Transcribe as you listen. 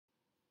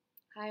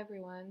Hi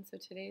everyone, so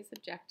today's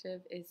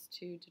objective is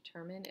to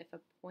determine if a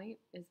point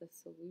is a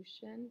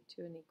solution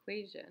to an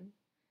equation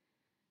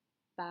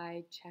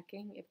by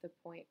checking if the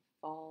point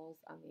falls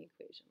on the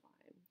equation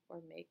line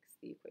or makes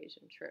the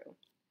equation true.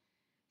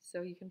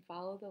 So you can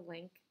follow the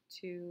link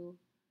to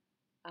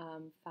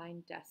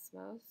find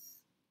Desmos,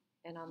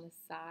 and on the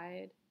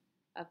side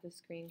of the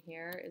screen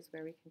here is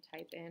where we can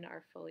type in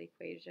our full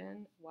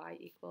equation, y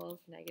equals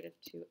negative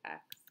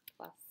 2x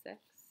plus 6.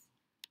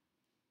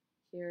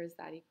 Here is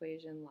that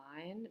equation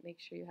line.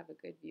 Make sure you have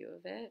a good view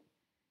of it.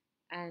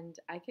 And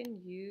I can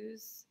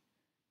use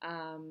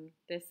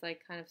this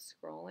like kind of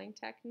scrolling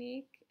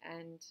technique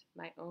and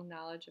my own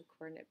knowledge of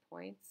coordinate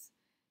points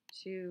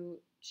to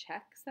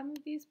check some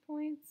of these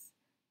points,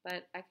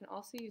 but I can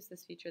also use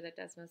this feature that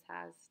Desmos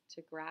has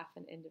to graph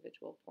an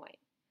individual point.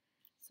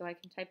 So I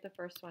can type the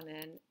first one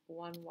in,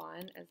 1, 1,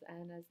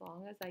 and as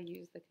long as I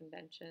use the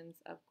conventions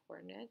of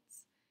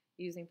coordinates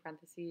using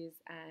parentheses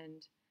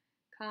and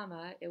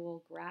comma, it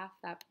will graph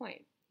that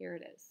point. Here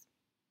it is.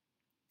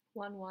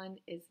 1, 1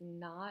 is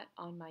not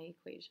on my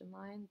equation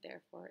line,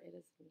 therefore it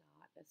is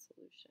not a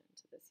solution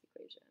to this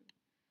equation.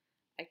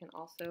 I can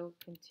also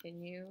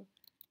continue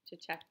to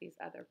check these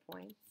other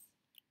points.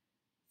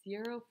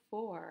 0,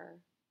 4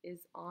 is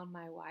on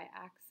my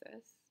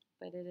y-axis,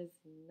 but it is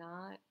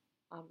not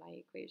on my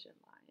equation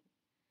line.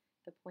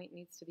 The point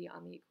needs to be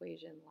on the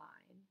equation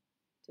line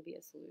to be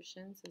a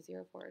solution, so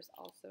 0, 4 is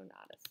also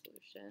not a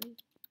solution.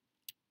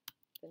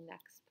 The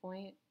next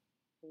point,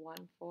 1,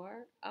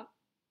 4, oh,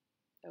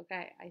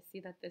 okay, I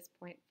see that this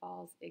point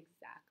falls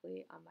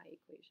exactly on my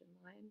equation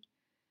line.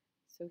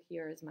 So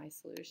here is my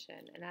solution.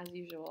 And as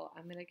usual,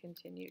 I'm going to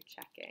continue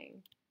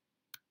checking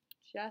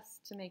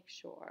just to make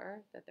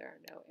sure that there are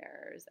no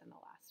errors and the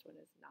last one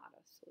is not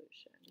a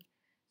solution.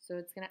 So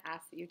it's going to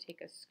ask that you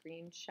take a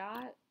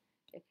screenshot.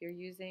 If you're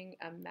using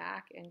a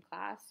Mac in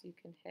class, you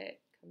can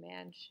hit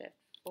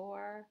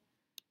Command-Shift-4,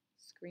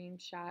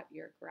 screenshot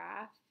your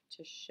graph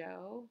to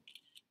show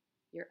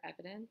your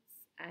evidence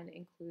and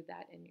include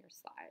that in your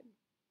slide.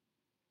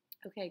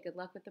 Okay, good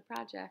luck with the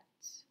project.